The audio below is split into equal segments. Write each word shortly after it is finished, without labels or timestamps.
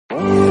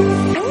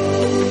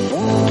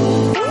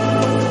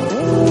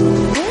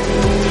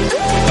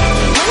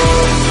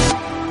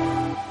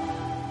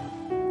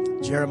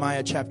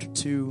Jeremiah chapter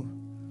 2,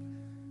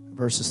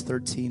 verses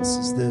 13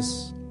 says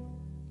this.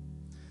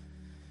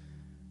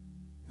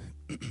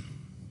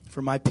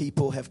 For my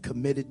people have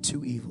committed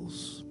two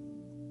evils.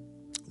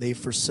 They've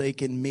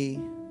forsaken me,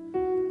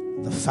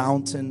 the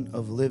fountain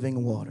of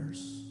living waters,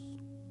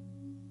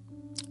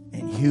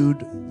 and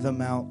hewed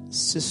them out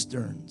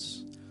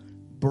cisterns,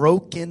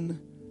 broken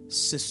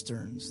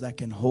cisterns that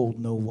can hold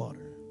no water.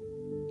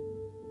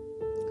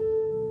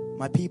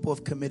 My people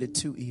have committed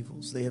two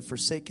evils. They have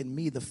forsaken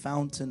me, the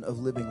fountain of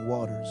living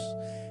waters,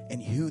 and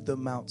hewed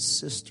them out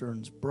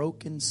cisterns,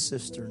 broken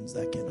cisterns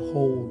that can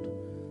hold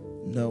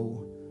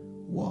no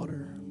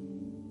water.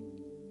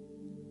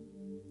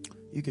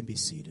 You can be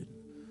seated.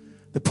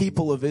 The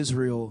people of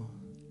Israel,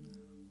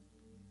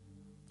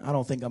 I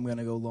don't think I'm going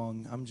to go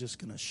long. I'm just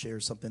going to share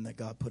something that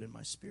God put in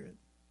my spirit.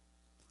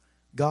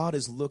 God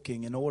is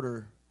looking in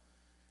order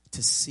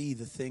to see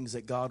the things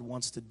that God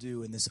wants to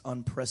do in this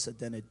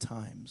unprecedented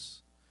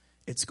times.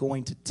 It's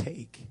going to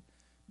take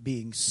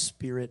being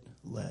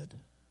Spirit-led.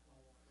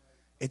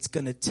 It's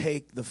going to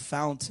take the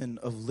fountain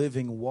of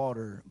living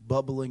water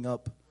bubbling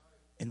up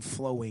and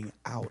flowing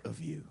out of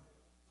you.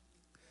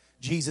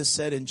 Jesus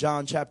said in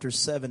John chapter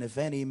 7, if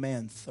any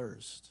man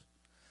thirst,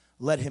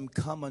 let him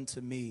come unto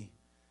me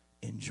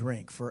and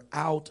drink. For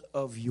out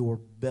of your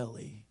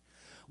belly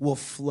will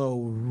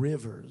flow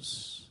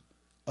rivers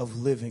of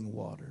living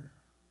water.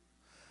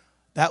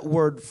 That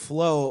word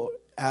flow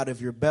out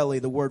of your belly,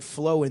 the word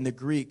flow in the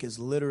Greek is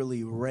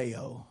literally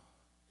reo,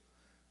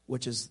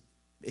 which is,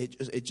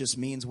 it just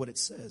means what it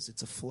says.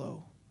 It's a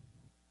flow.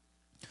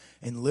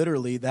 And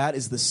literally that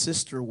is the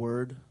sister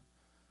word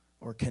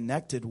or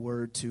connected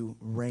word to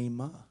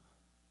rhema,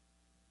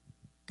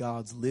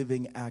 God's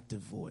living active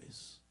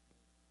voice.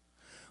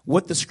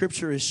 What the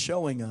scripture is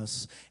showing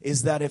us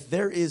is that if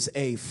there is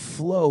a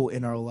flow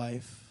in our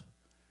life,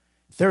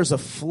 if there's a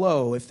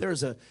flow, if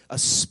there's a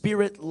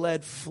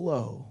spirit-led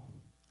flow,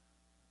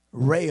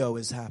 reo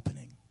is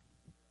happening,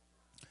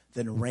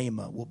 then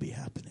rhema will be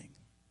happening.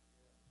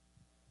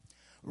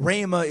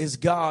 Rhema is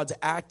God's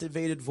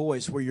activated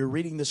voice where you're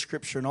reading the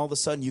scripture and all of a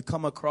sudden you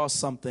come across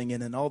something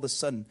and then all of a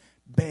sudden,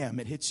 bam,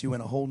 it hits you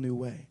in a whole new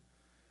way.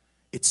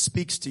 It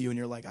speaks to you and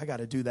you're like, I got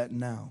to do that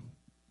now.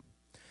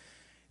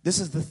 This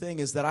is the thing,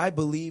 is that I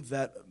believe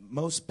that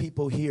most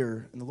people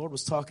here, and the Lord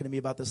was talking to me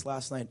about this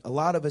last night, a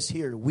lot of us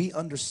here, we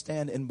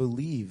understand and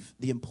believe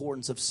the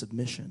importance of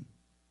submission.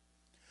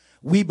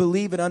 We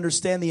believe and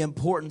understand the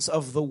importance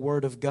of the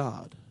Word of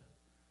God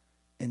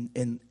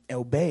and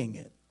obeying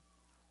it.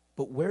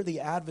 But where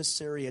the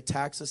adversary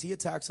attacks us, he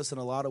attacks us in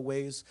a lot of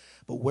ways.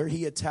 But where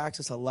he attacks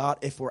us a lot,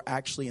 if we're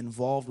actually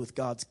involved with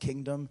God's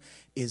kingdom,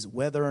 is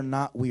whether or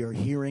not we are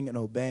hearing and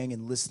obeying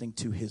and listening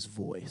to his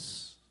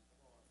voice.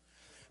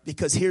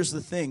 Because here's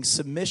the thing,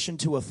 submission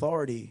to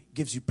authority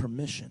gives you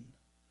permission.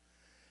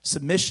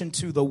 Submission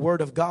to the Word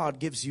of God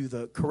gives you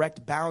the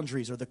correct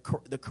boundaries or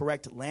the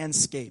correct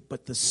landscape.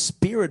 But the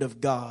Spirit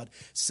of God,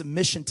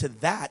 submission to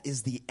that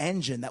is the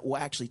engine that will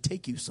actually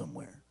take you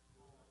somewhere.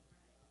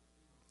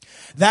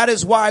 That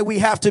is why we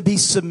have to be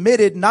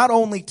submitted not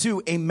only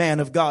to a man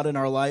of God in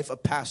our life, a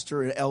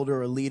pastor, an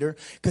elder, a leader,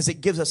 because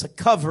it gives us a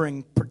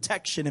covering,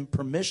 protection, and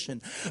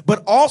permission.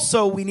 But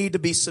also we need to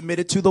be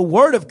submitted to the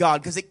Word of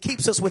God because it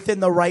keeps us within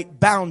the right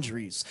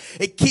boundaries.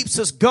 It keeps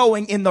us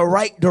going in the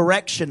right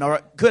direction, or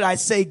could I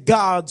say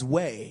God's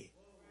way.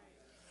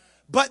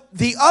 But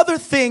the other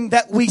thing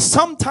that we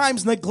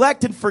sometimes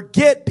neglect and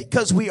forget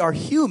because we are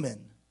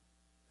human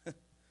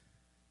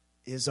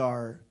is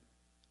our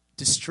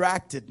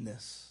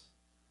distractedness.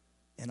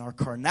 And our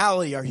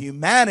carnality, our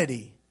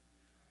humanity.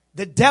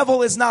 The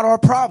devil is not our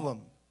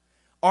problem.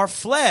 Our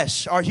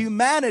flesh, our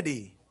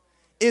humanity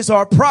is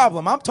our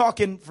problem. I'm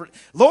talking,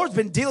 Lord's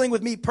been dealing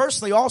with me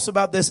personally also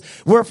about this,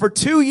 where for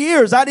 2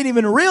 years I didn't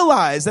even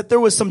realize that there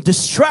was some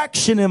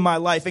distraction in my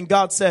life. And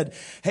God said,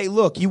 hey,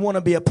 look, you want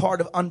to be a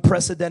part of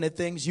unprecedented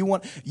things?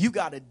 You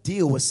got to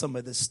deal with some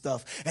of this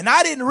stuff. And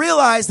I didn't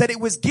realize that it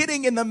was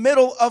getting in the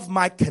middle of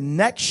my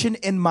connection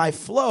in my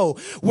flow,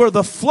 where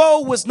the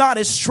flow was not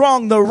as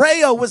strong. The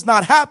reo was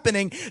not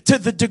happening to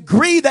the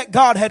degree that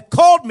God had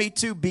called me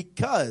to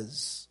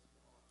because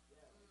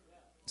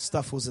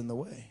stuff was in the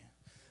way.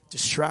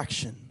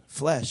 Distraction,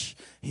 flesh,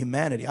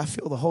 humanity. I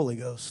feel the Holy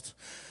Ghost.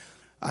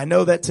 I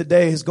know that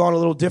today has gone a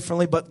little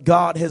differently, but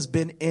God has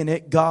been in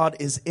it. God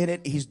is in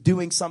it. He's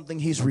doing something.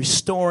 He's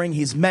restoring.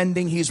 He's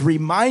mending. He's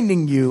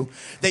reminding you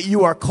that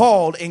you are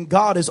called. And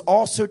God is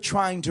also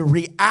trying to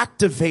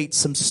reactivate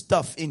some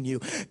stuff in you.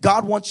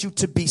 God wants you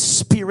to be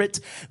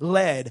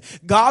Spirit-led.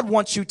 God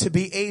wants you to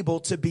be able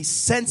to be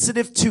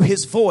sensitive to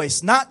his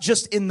voice, not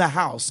just in the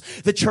house,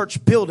 the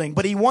church building,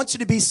 but he wants you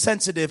to be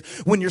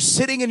sensitive when you're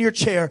sitting in your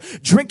chair,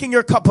 drinking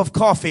your cup of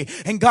coffee,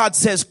 and God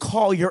says,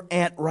 call your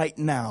aunt right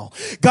now.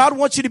 God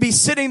wants you to be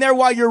sitting there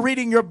while you're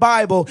reading your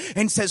Bible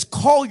and says,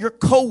 call your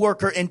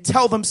coworker and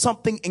tell them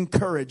something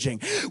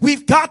encouraging.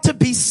 We've got to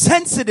be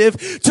sensitive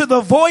to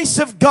the voice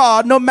of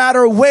God no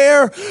matter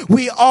where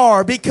we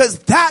are, because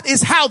that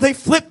is how they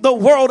flipped the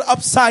world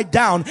upside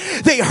down.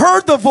 They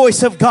heard the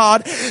voice of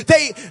God.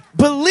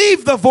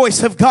 believed the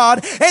voice of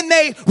God and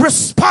they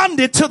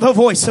responded to the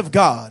voice of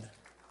God.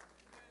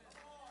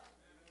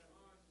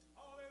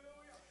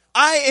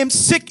 I am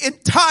sick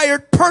and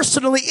tired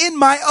personally in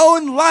my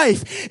own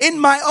life, in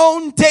my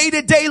own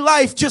day-to-day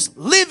life, just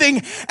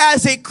living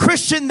as a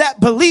Christian that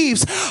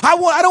believes. I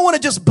don't want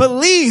to just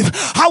believe.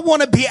 I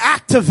want to be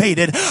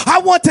activated.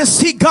 I want to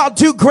see God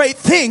do great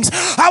things.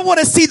 I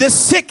want to see the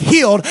sick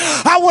healed.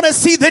 I want to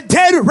see the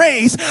dead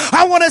raised.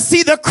 I want to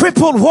see the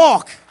crippled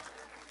walk.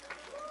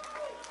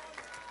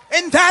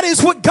 And that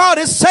is what God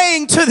is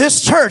saying to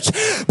this church.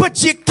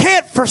 But you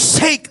can't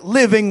forsake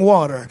living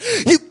water.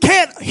 You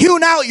can't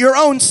hewn out your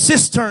own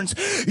cisterns,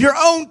 your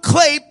own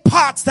clay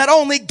pots that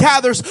only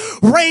gathers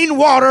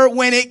rainwater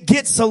when it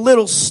gets a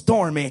little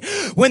stormy.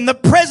 When the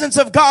presence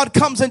of God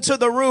comes into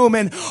the room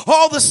and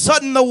all of a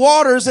sudden the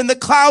waters and the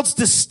clouds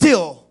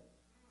distill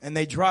and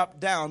they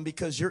drop down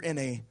because you're in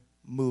a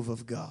move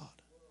of God.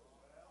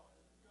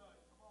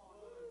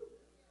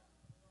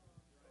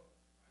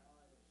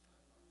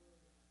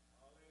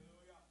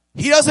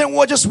 He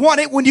doesn't just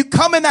want it when you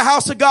come in the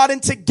house of God and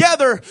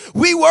together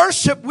we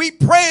worship, we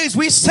praise,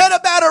 we set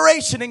up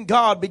adoration, and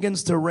God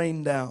begins to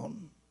rain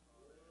down.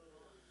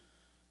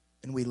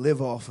 And we live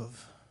off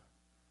of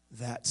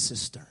that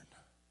cistern.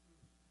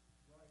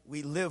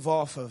 We live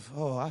off of,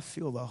 oh, I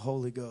feel the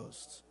Holy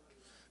Ghost.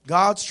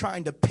 God's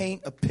trying to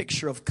paint a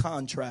picture of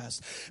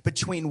contrast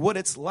between what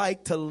it's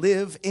like to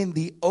live in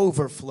the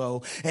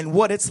overflow and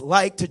what it's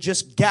like to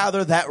just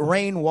gather that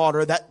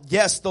rainwater that,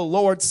 yes, the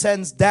Lord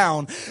sends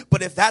down.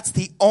 But if that's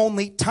the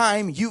only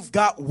time you've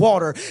got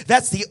water,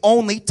 that's the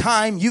only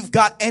time you've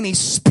got any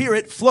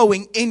spirit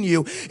flowing in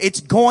you,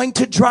 it's going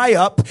to dry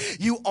up.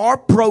 You are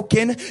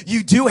broken.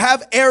 You do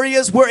have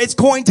areas where it's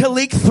going to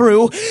leak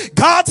through.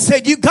 God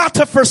said you got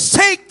to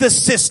forsake the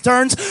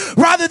cisterns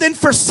rather than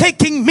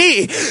forsaking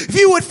me. If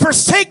you would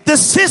forsake the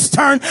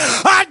cistern,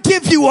 I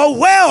give you a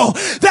well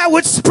that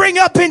would spring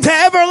up into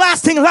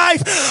everlasting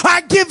life.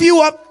 I give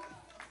you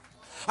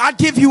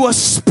a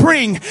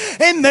spring.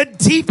 And the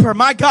deeper,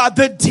 my God,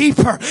 the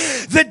deeper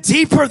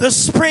the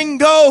spring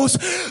goes,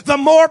 the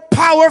more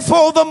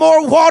powerful, the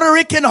more water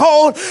it can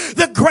hold,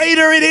 the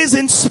greater it is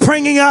in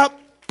springing up.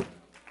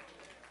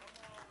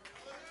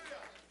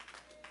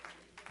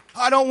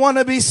 I don't want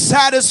to be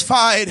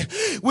satisfied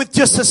with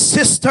just a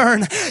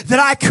cistern that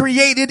I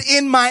created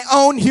in my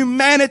own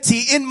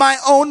humanity, in my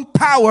own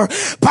power,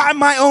 by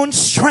my own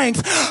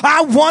strength.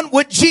 I want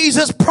what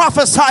Jesus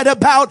prophesied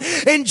about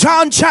in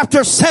John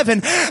chapter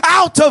 7.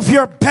 Out of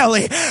your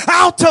belly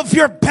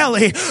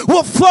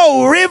will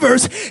flow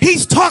rivers.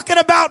 He's talking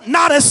about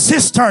not a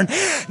cistern,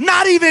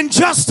 not even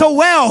just a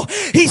well.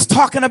 He's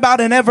talking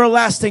about an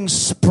everlasting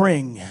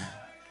spring.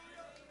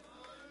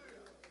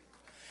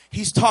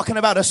 He's talking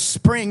about a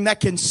spring that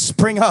can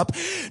spring up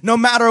no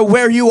matter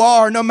where you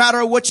are, no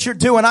matter what you're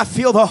doing. I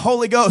feel the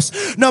Holy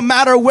Ghost. No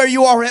matter where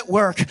you are at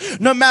work,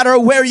 no matter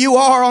where you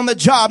are on the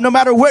job, no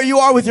matter where you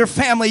are with your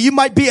family. You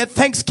might be at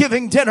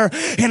Thanksgiving dinner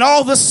and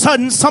all of a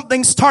sudden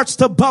something starts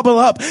to bubble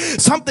up.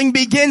 Something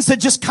begins to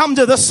just come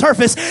to the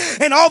surface,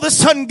 and all of a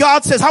sudden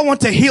God says, I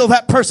want to heal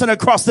that person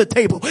across the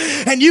table.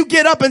 And you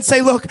get up and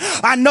say, look,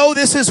 I know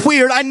this is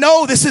weird. I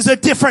know this is a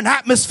different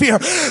atmosphere,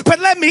 but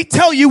let me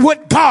tell you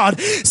what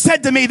God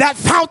said to me. That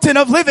fountain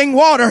of living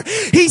water.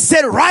 He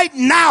said, right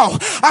now,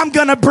 I'm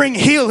going to bring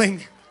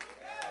healing.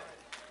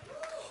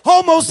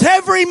 Almost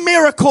every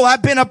miracle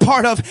I've been a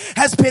part of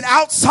has been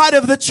outside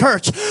of the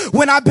church.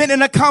 When I've been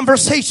in a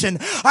conversation,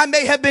 I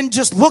may have been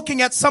just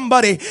looking at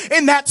somebody,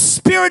 and that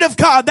Spirit of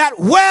God, that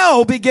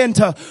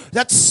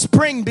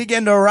spring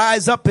began to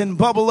rise up and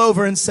bubble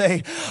over and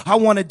say, I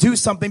want to do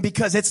something,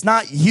 because it's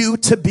not you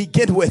to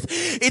begin with.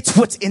 It's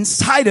what's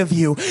inside of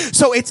you.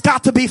 So it's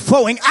got to be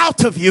flowing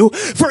out of you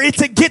for it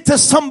to get to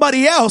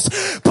somebody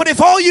else. But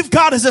if all you've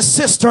got is a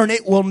cistern,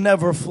 it will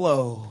never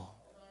flow.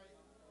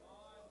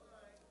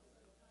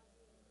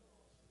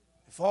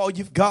 If all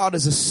you've got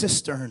is a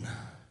cistern,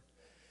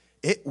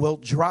 it will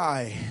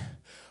dry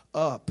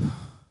up.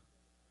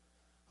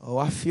 Oh,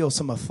 I feel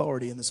some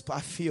authority in this.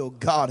 I feel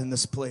God in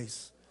this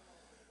place.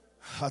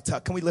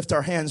 Can we lift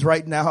our hands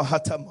right now?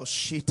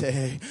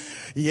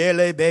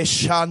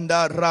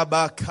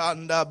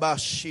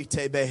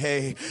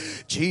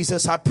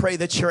 Jesus, I pray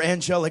that your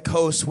angelic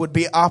hosts would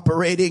be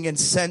operating and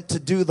sent to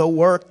do the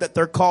work that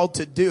they're called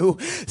to do.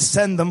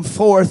 Send them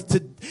forth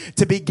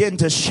to begin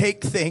to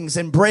shake things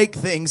and break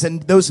things,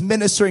 and those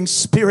ministering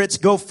spirits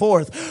go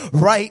forth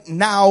right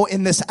now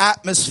in this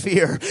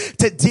atmosphere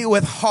to deal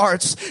with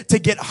hearts, to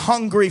get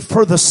hungry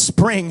for the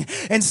spring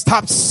and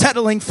stop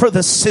settling for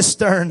the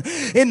cistern.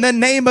 In the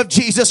name of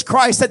Jesus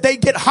Christ, that they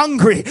get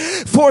hungry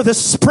for the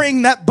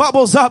spring that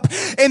bubbles up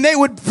and they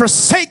would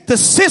forsake the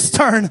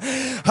cistern.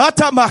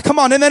 Come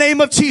on, in the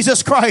name of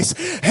Jesus Christ.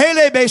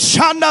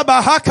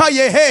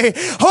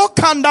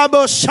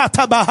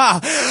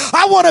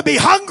 I want to be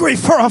hungry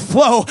for a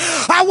flow.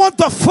 I want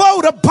the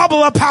flow to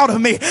bubble up out of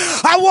me.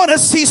 I want to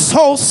see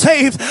souls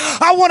saved.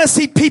 I want to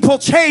see people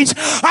change.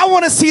 I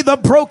want to see the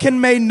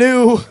broken made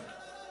new.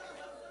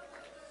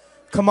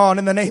 Come on,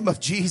 in the name of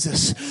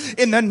Jesus.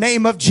 in the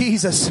name of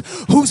Jesus.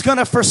 Who's going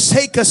to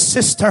forsake a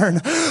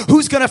cistern?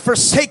 Who's going to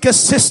forsake a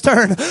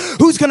cistern?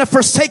 Who's going to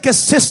forsake a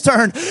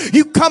cistern?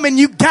 You come and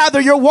you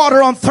gather your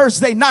water on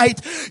Thursday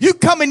night. You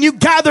come and you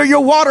gather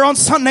your water on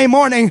Sunday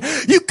morning.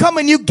 You come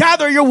and you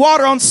gather your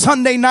water on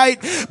Sunday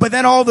night. But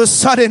then all of a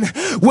sudden,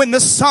 when the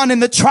sun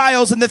and the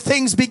trials and the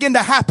things begin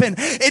to happen,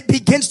 it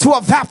begins to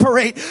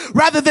evaporate.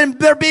 Rather than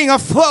there being a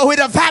flow, it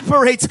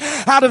evaporates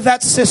out of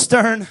that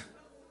cistern.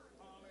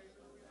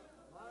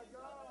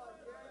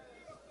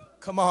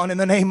 Come on, in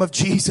the name of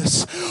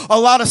Jesus. A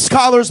lot of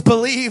scholars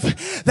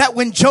believe that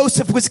when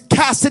Joseph was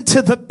cast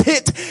into the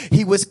pit,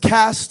 he was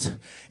cast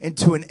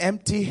into an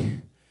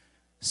empty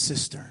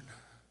cistern.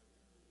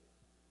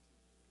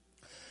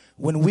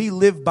 When we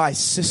live by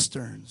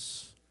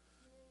cisterns,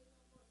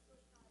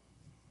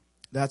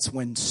 that's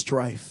when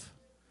strife,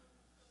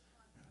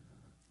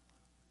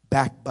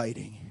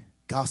 backbiting,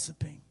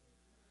 gossiping,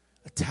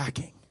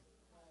 attacking.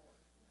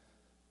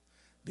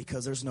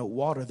 Because there's no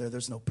water there,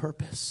 there's no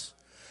purpose.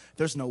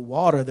 There's no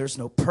water, there's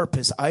no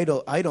purpose.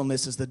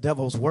 Idleness is the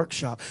devil's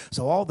workshop.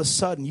 So all of a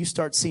sudden you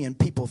start seeing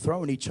people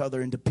throwing each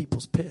other into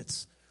people's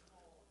pits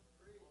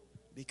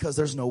because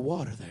there's no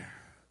water there.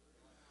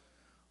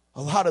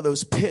 A lot of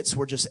those pits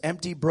were just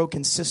empty,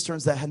 broken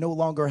cisterns that had no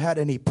longer had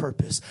any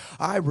purpose.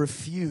 I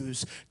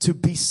refuse to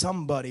be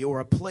somebody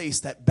or a place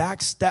that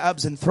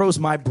backstabs and throws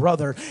my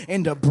brother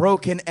into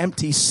broken,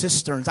 empty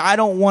cisterns. I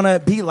don't want to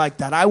be like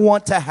that. I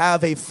want to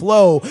have a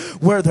flow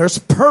where there's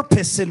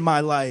purpose in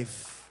my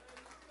life.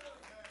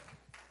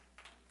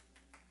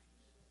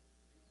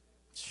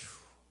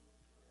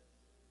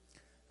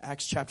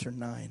 Acts chapter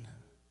 9.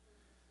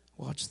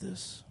 Watch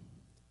this.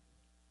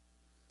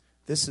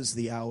 This is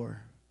the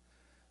hour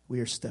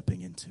we are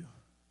stepping into.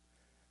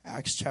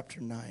 Acts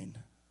chapter 9,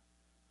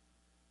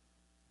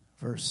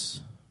 verse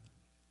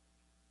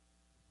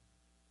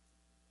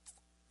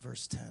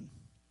 10.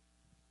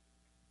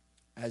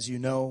 As you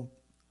know,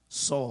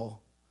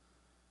 Saul,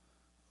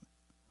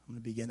 I'm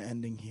going to begin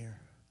ending here,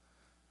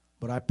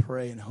 but I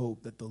pray and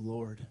hope that the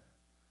Lord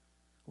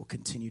will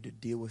continue to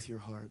deal with your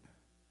heart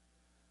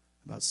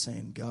about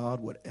saying, God,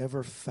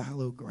 whatever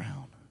fallow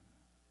ground.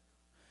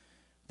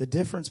 The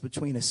difference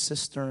between a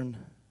cistern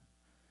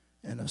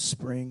and a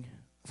spring,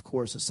 of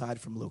course, aside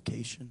from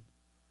location,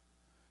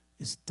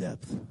 is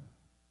depth.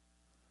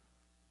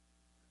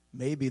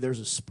 Maybe there's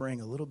a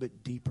spring a little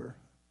bit deeper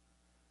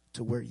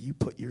to where you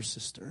put your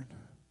cistern.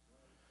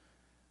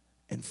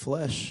 And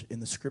flesh in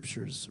the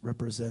scriptures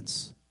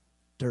represents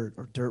dirt,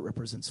 or dirt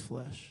represents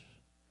flesh.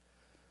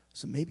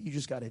 So maybe you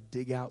just got to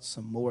dig out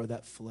some more of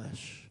that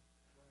flesh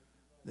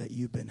that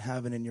you've been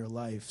having in your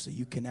life so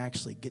you can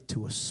actually get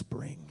to a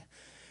spring.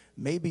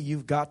 Maybe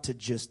you've got to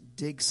just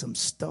dig some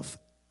stuff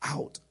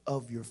out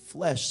of your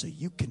flesh so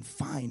you can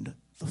find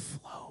the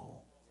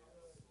flow.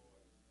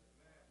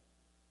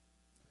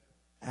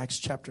 Acts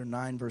chapter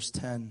 9 verse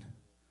 10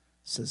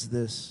 says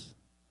this.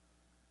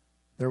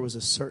 There was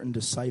a certain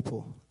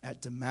disciple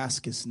at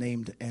Damascus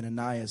named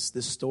Ananias.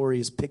 This story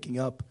is picking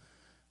up,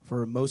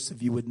 for most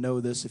of you would know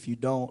this. If you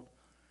don't,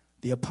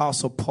 the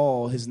Apostle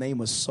Paul, his name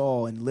was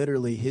Saul, and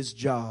literally his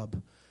job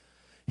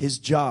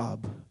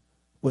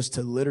was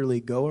to literally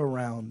go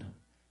around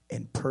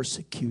and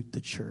persecute the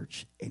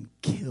church and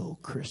kill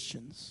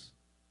Christians.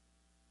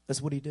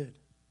 That's what he did.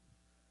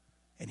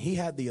 And he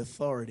had the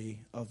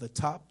authority of the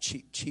top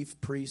chief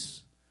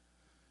priests,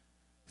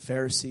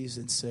 Pharisees,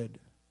 and said,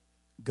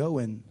 go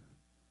and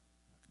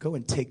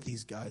take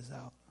these guys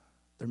out.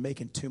 They're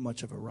making too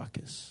much of a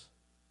ruckus.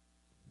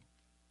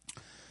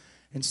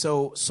 And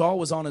so Saul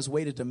was on his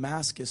way to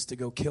Damascus to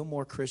go kill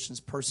more Christians,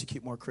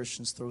 persecute more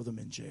Christians, throw them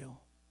in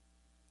jail.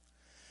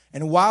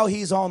 And while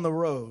he's on the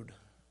road,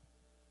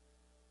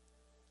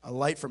 a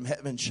light from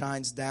heaven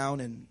shines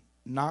down and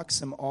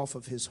knocks him off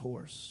of his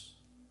horse.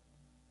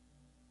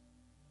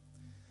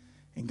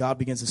 And God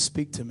begins to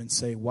speak to him and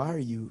say, why are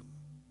you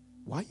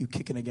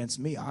kicking against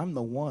me? I'm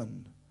the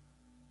one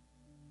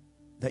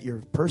that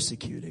you're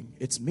persecuting.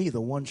 It's me,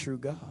 the one true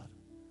God.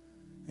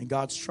 And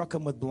God struck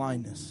him with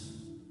blindness.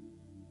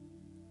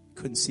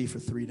 Couldn't see for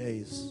 3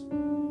 days.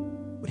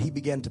 But he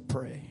began to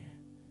pray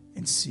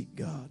and seek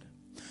God.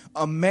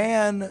 A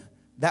man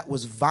that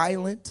was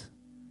violent,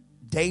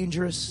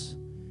 dangerous,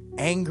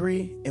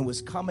 angry, and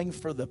was coming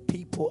for the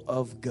people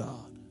of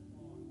God.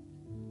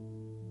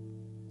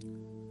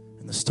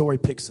 And the story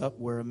picks up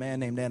where a man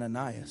named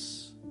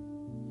Ananias,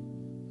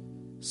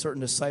 a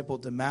certain disciple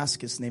of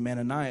Damascus named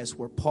Ananias,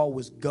 where Paul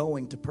was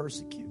going to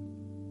persecute.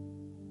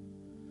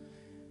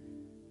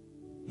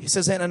 He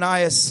says,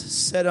 Ananias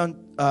said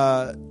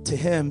to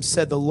him,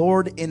 said the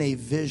Lord in a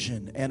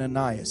vision.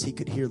 Ananias, he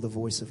could hear the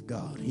voice of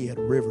God. He had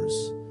rivers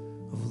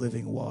of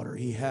living water.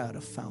 He had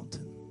a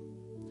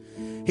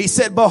fountain. He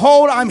said,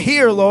 behold, I'm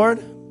here, Lord.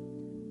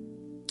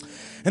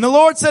 And the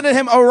Lord said to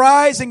him,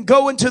 arise and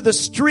go into the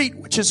street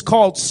which is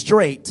called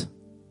Straight,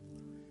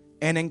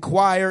 and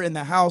inquire in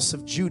the house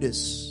of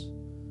Judas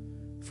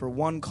for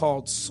one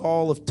called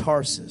Saul of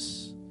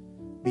Tarsus.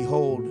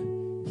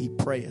 Behold, he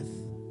prayeth.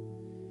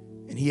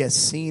 And he has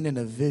seen in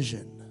a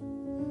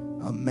vision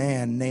a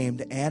man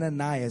named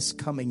Ananias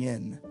coming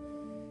in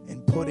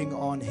and putting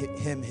on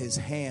him his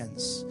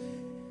hands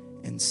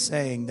and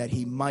saying that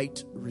he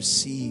might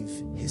receive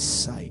his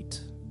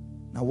sight.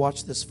 Now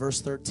watch this,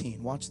 verse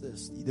 13. Watch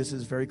this. This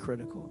is very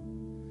critical.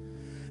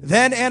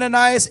 Then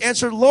Ananias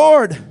answered,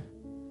 Lord,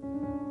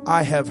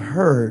 I have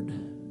heard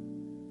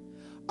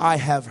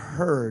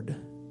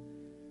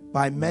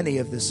by many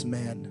of this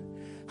man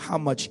how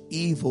much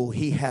evil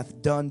he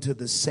hath done to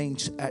the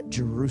saints at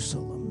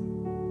Jerusalem.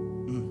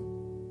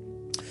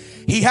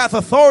 He hath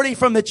authority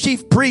from the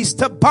chief priest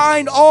to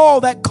bind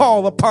all that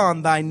call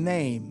upon thy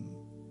name.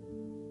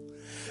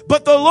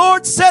 But the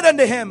Lord said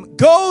unto him,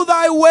 Go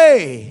thy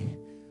way,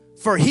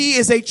 for he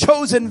is a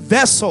chosen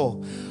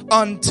vessel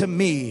unto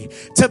me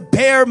to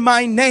bear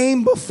my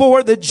name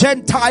before the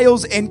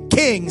Gentiles and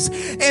kings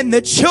and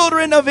the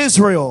children of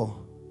Israel.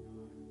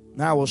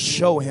 And I will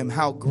show him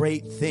how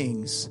great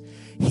things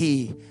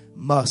he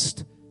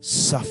must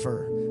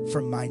suffer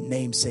for my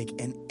name's sake.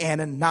 And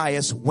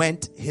Ananias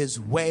went his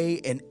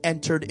way and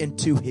entered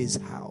into his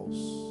house.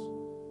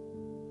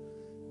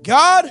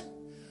 God,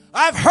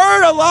 I've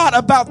heard a lot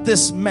about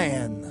this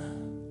man.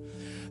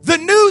 The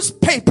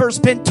newspaper's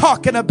been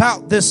talking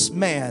about this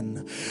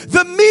man.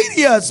 The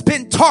media's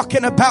been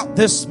talking about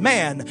this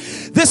man.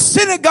 The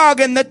synagogue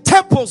and the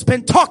temple's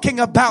been talking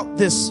about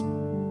this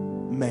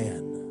man.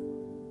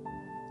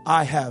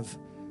 I have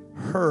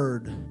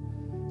heard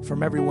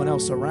from everyone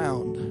else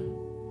around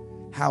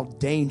how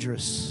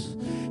dangerous,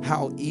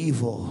 how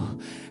evil,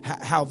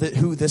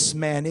 who this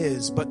man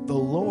is. But the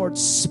Lord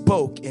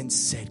spoke and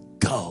said,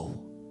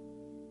 Go.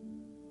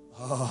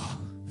 Oh.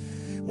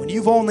 When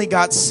you've only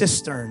got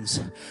cisterns,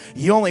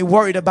 you're only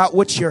worried about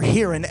what you're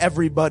hearing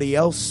everybody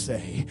else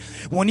say.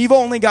 When you've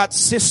only got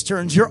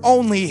cisterns, you're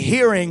only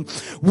hearing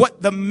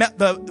what the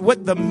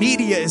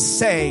media is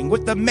saying,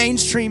 what the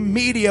mainstream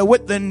media,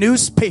 what the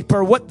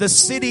newspaper, what the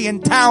city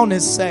and town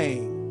is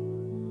saying.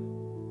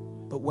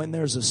 But when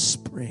there's a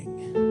spring,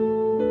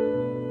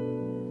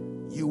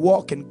 you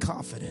walk in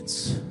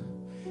confidence,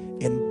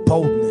 in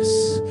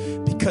boldness,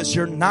 because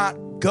you're not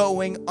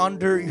going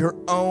under your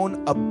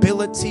own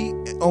ability,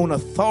 own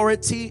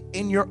authority,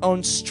 in your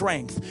own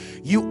strength.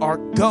 You are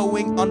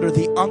going under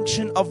the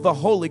unction of the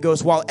Holy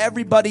Ghost. While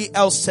everybody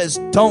else says,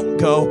 don't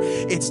go,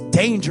 it's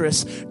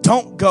dangerous,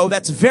 don't go,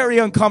 that's very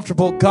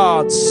uncomfortable,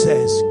 God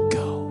says,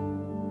 go.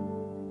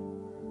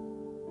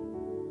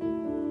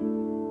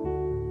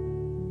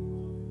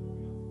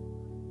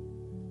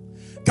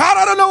 God,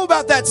 I don't know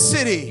about that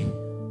city.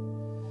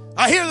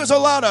 I hear there's a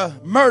lot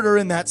of murder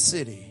in that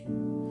city.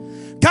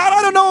 God,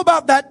 I don't know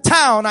about that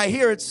town. I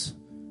hear it's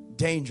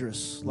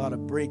dangerous. A lot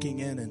of breaking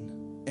in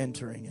and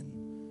entering, and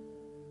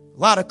a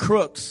lot of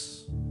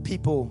crooks,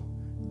 people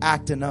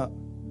acting up.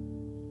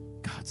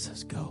 God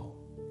says go.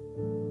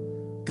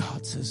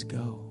 God says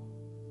go.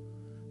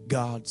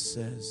 God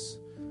says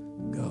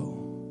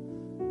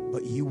go.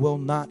 But you will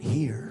not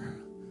hear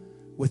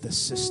with a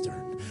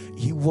cistern.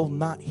 You will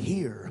not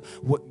hear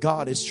what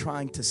God is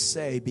trying to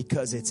say,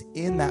 because it's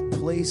in that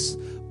place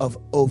of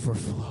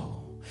overflow.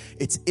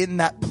 It's in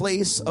that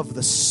place of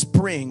the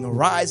spring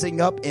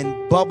rising up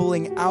and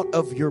bubbling out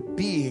of your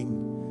being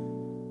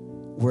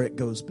where it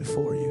goes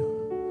before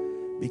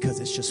you, because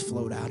it's just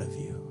flowed out of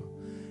you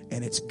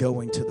and it's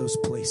going to those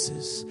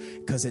places,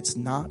 because it's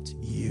not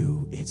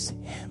you, it's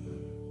Him.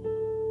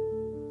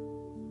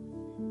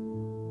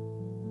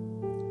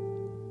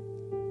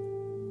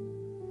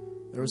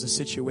 There was a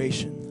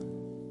situation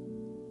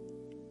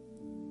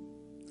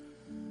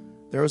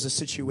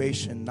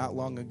not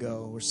long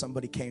ago where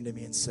somebody came to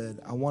me and said,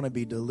 I want to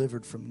be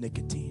delivered from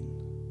nicotine.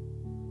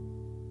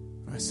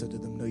 And I said to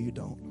them, no, you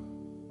don't.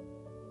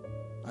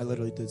 I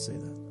literally did say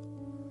that.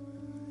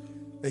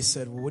 They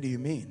said, well, what do you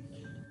mean?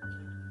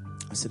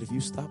 I said, if you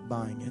stop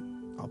buying it,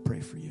 I'll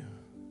pray for you.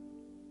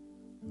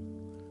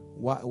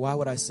 Why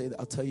would I say that?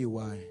 I'll tell you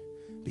why.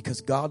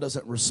 Because God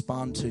doesn't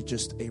respond to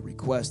just a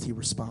request. He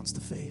responds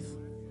to faith.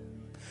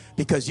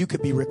 Because you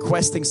could be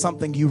requesting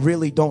something you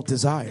really don't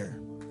desire,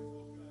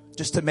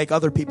 just to make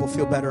other people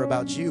feel better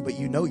about you, but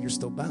you know you're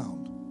still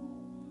bound.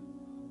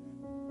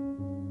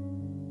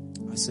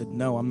 I said,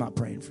 no, I'm not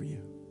praying for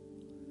you.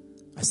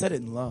 I said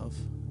it in love.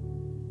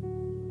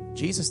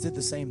 Jesus did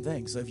the same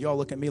thing. So if y'all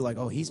look at me like,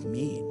 oh, he's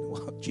mean.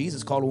 Well,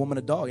 Jesus called a woman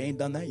a dog. He ain't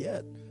done that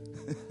yet.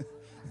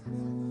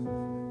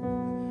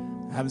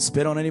 I haven't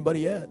spit on anybody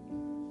yet.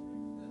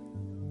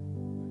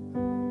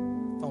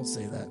 Don't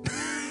say that.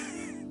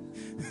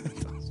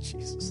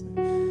 Jesus.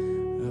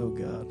 Oh,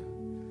 God.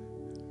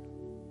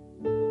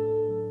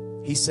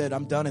 He said,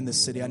 I'm done in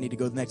this city. I need to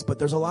go next. But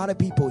there's a lot of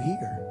people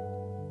here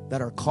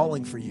that are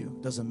calling for you.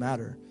 Doesn't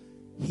matter.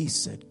 He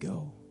said,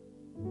 go.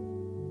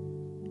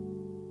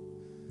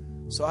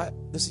 So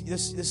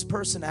this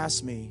person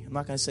asked me, I'm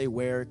not going to say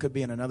where. It could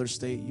be in another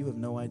state. You have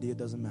no idea. It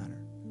doesn't matter.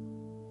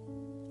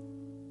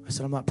 I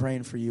said, I'm not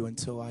praying for you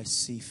until I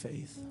see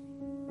faith.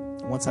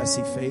 Once I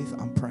see faith,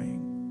 I'm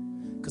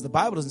praying. Because the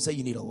Bible doesn't say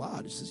you need a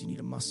lot. It says you need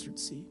a mustard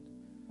seed.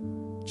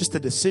 Just the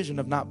decision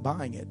of not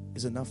buying it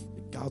is enough.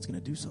 God's going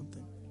to do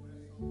something.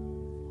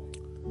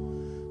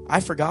 I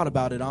forgot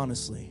about it,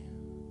 honestly.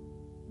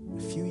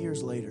 A few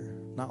years later,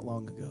 not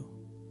long ago,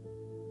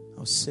 I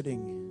was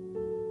sitting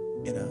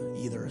in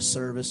either a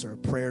service or a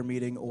prayer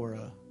meeting or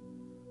a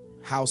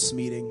house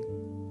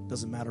meeting,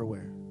 doesn't matter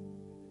where.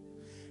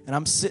 And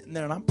I'm sitting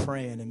there and I'm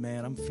praying, and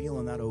man, I'm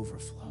feeling that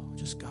overflow.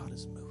 Just God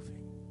is moving.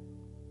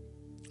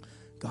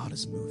 God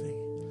is moving.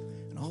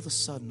 And all of a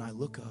sudden I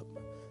look up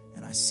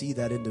and I see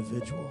that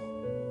individual,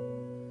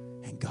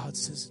 and God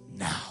says,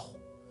 now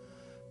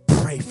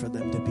pray for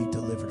them to be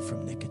delivered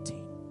from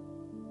nicotine.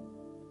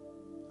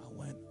 I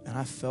went and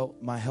I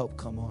felt my help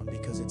come on,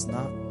 because it's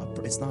not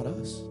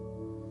us.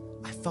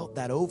 I felt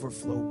that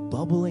overflow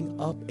bubbling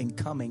up and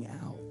coming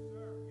out.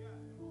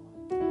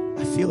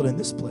 I feel it in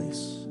this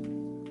place.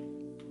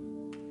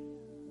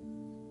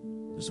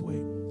 Just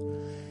wait.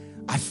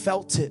 I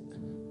felt it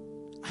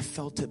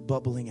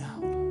bubbling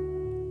out.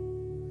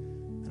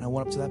 And I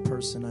went up to that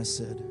person. I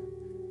said,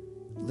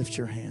 lift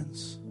your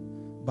hands.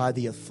 By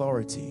the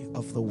authority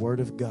of the word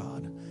of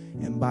God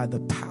and by the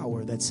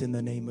power that's in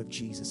the name of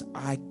Jesus,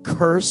 I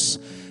curse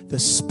the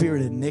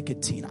spirit of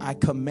nicotine. I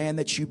command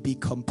that you be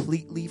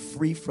completely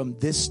free from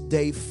this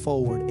day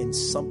forward. And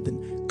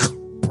something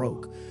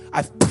broke.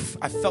 I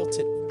felt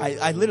it.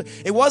 I literally,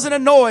 it wasn't a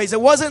noise. It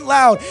wasn't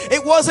loud.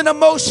 It wasn't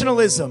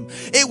emotionalism.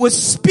 It was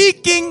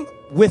speaking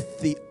with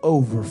the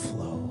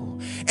overflow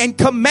and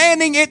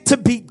commanding it to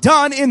be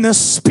done in the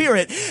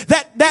spirit.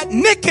 That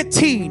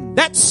nicotine,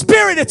 that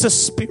spirit, it's a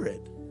spirit.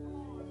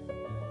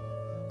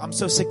 I'm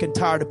so sick and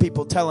tired of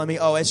people telling me,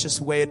 oh, it's just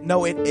the way it.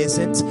 No, it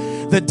isn't.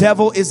 The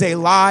devil is a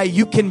lie.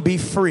 You can be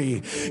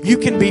free. You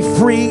can be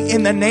free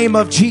in the name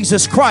of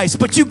Jesus Christ,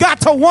 but you got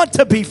to want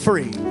to be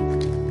free.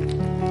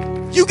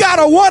 You got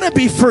to want to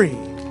be free.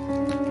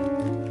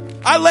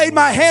 I laid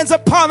my hands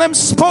upon them,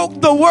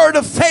 spoke the word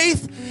of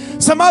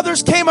faith. Some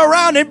others came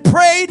around and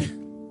prayed.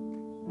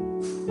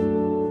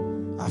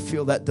 I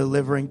feel that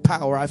delivering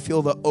power. I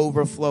feel the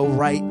overflow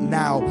right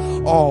now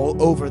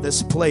all over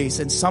this place.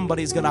 And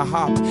somebody's going to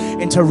hop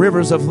into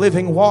rivers of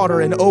living water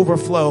and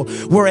overflow,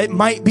 where it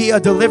might be a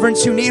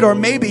deliverance you need, or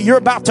maybe you're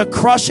about to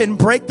crush and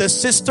break the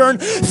cistern,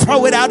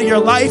 throw it out of your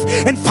life,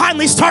 and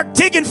finally start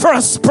digging for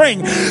a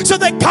spring so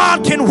that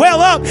God can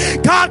well up.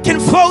 God can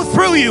flow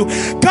through you.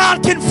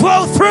 God can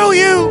flow through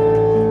you.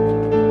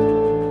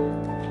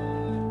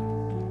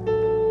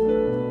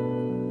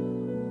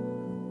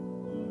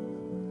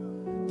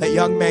 That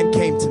young man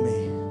came to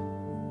me.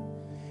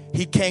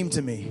 He came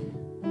to me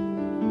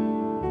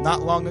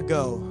not long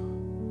ago.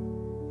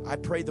 I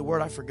prayed the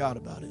word. I forgot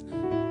about it.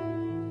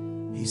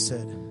 He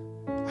said,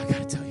 I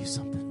got to tell you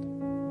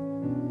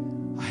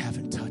something. I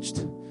haven't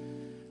touched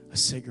a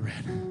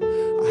cigarette.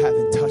 I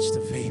haven't touched a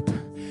vape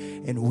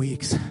in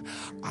weeks.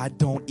 I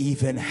don't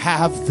even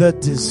have the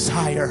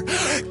desire.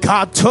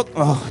 God took,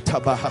 I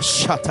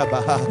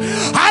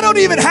don't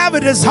even have a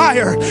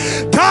desire.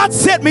 God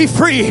set me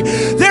free.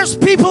 There's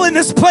people in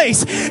this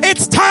place.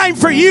 It's time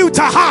for you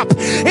to hop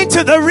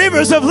into the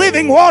rivers of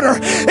living water.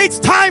 It's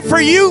time for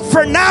you,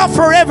 for now,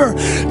 forever,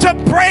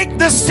 to break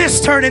the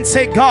cistern and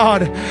say,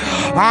 God,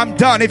 I'm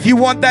done. If you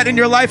want that in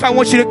your life, I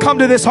want you to come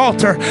to this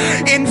altar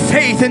in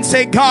faith and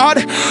say, God,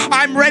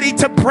 I'm ready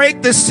to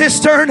break the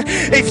cistern.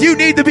 If you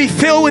need to be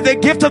filled with the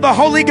gift of the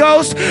Holy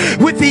Ghost,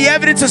 with the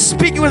evidence of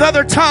speaking with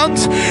other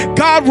tongues,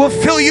 God will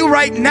fill you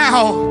right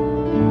now.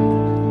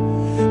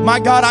 My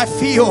God, I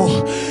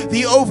feel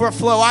the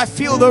overflow. I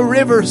feel the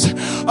rivers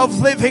of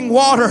living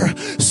water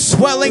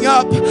swelling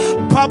up,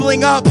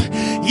 bubbling up.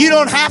 You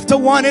don't have to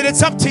want it.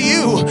 It's up to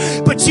you.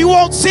 But you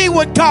won't see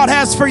what God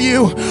has for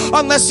you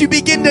unless you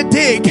begin to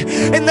dig.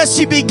 Unless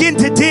you begin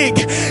to dig.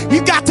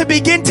 You got to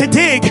begin to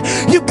dig.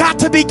 You got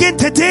to begin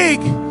to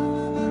dig.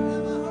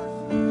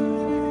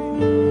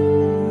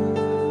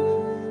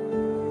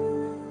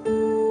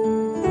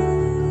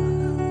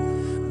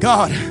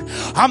 God,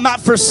 I'm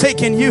not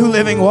forsaking you,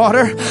 living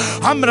water.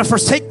 I'm going to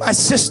forsake my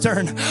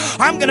cistern.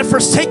 I'm going to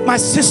forsake my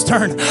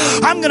cistern.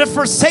 I'm going to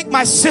forsake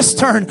my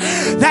cistern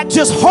that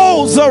just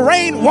holds the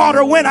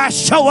rainwater when I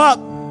show up.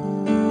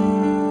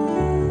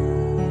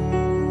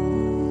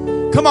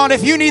 Come on,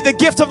 if you need the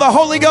gift of the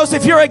Holy Ghost,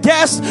 if you're a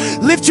guest,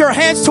 lift your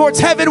hands towards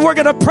heaven. We're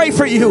going to pray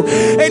for you.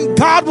 And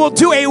God will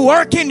do a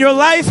work in your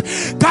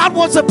life. God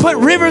wants to put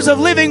rivers of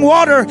living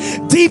water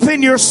deep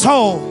in your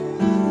soul.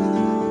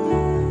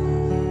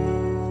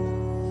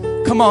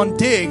 Come on,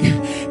 dig,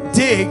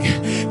 dig,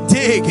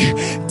 dig,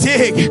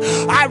 dig.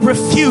 I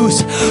refuse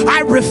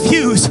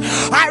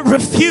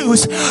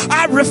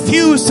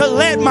to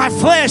let my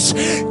flesh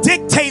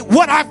dictate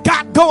what I've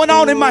got going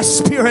on in my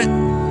spirit.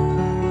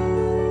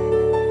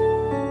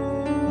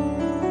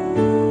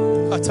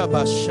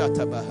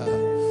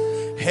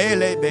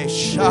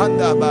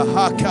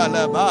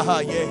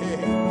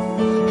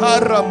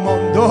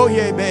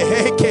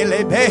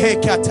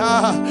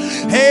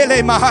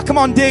 Come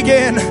on, dig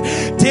in.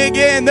 Dig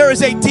in. There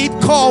is a deep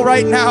call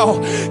right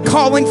now,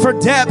 calling for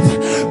depth,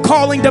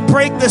 calling to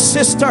break the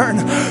cistern,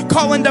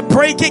 calling to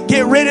break it,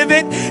 get rid of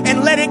it,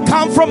 and let it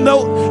come from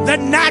the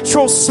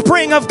natural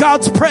spring of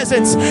God's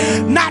presence,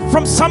 not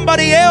from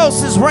somebody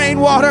else's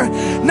rainwater,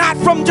 not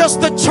from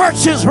just the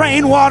church's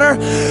rainwater,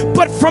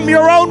 but from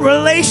your own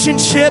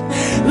relationship.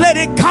 Let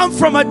it come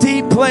from a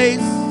deep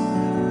place.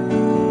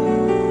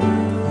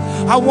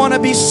 I want to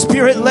be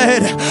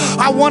Spirit-led.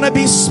 I want to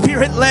be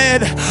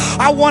Spirit-led.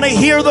 I want to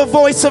hear the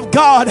voice of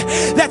God.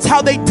 That's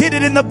how they did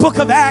it in the book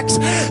of Acts.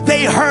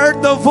 They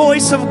heard the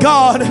voice of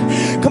God.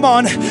 Come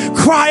on,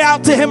 cry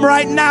out to Him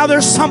right now.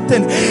 There's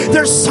something.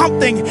 There is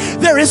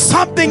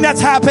something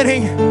that's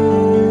happening.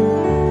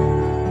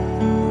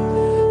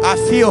 I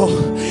feel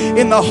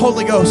in the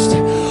Holy Ghost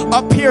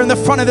up here in the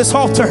front of this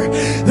altar.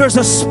 There's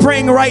a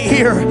spring right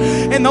here,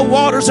 and the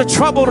waters are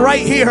troubled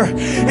right here.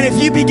 And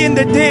if you begin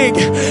to dig,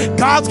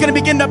 God's going to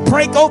begin to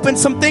break open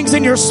some things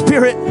in your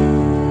spirit.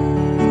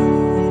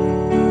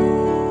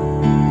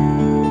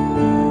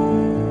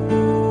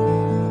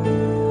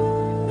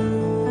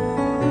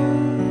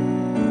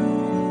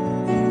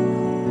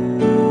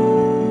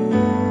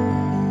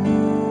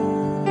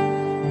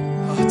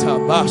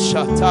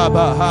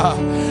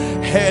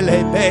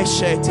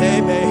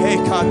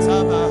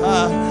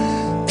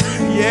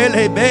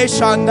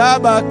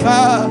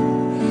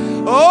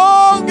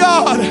 Oh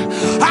God,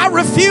 I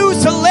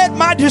refuse to let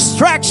my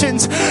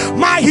distractions,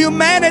 my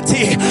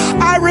humanity,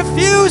 I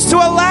refuse to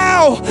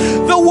allow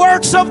the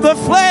works of the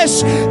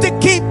flesh to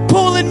keep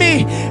pulling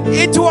me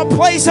into a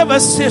place of a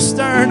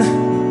cistern.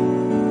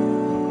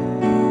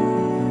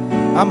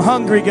 I'm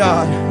hungry,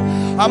 God.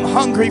 I'm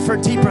hungry for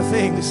deeper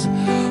things.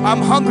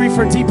 I'm hungry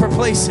for deeper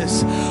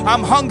places.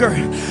 I'm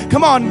hungry.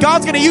 Come on,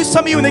 God's going to use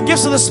some of you in the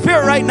gifts of the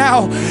Spirit right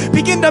now.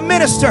 Begin to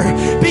minister.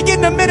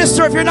 Begin to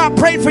minister if you're not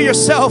praying for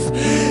yourself.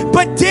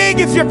 But dig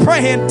if you're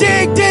praying.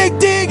 Dig, dig,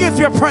 dig if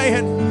you're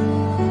praying.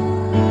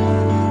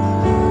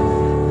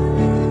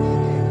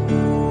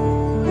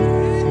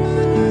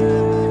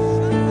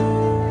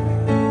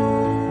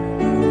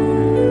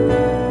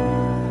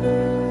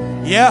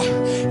 Yeah,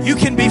 you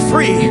can be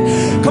free.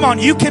 Come on,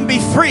 you can be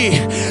free.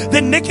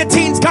 The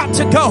nicotine's got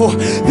to go.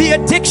 The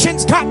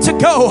addiction's got to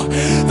go.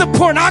 The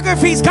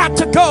pornography's got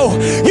to go.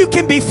 You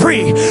can be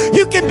free.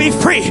 You can be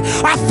free.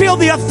 I feel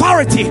the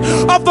authority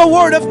of the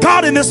Word of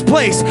God in this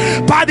place.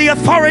 By the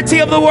authority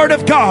of the Word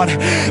of God,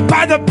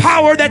 by the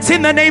power that's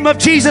in the name of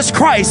Jesus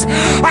Christ,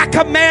 I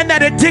command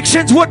that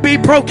addictions would be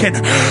broken.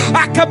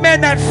 I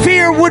command that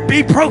fear would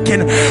be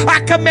broken.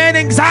 I command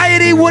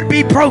anxiety would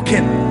be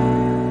broken.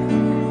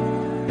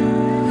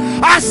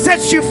 I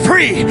set you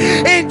free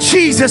in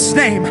Jesus'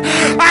 name.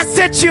 I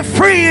set you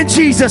free in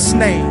Jesus'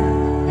 name.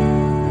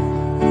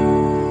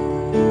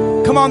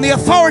 Come on, the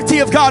authority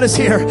of God is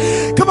here.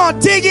 Come on,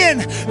 dig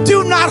in.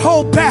 Do not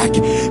hold back.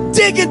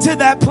 Dig into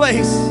that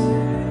place.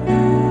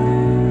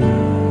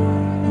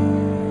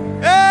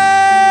 Hey,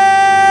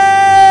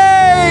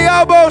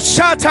 Abo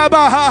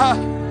Shatabaha.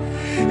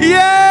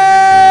 Yeah,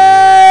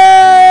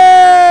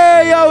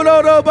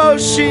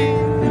 Yoloroboshi.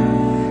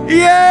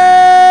 Yeah.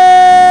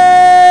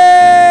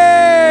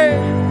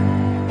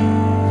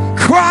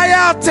 Cry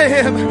out to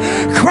Him.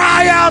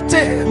 Cry out to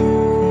Him.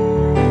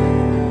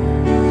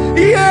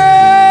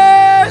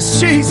 Yes,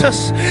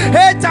 Jesus.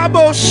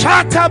 Etabo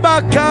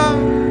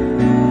shatabaka.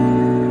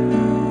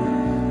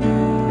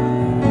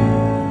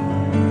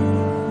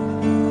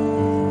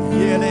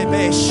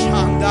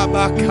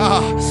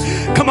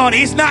 Come on,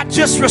 He's not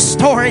just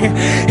restoring.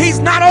 He's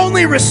not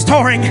only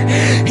restoring,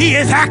 He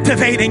is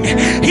activating.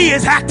 He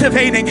is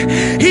activating.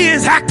 He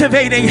is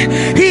activating.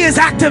 He is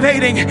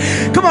activating.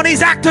 Come on,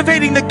 He's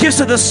activating the gifts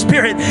of the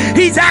Spirit.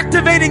 He's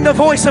activating the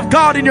voice of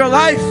God in your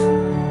life.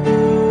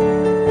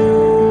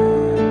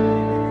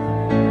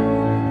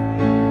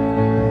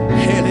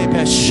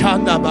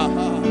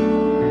 Shandabaha.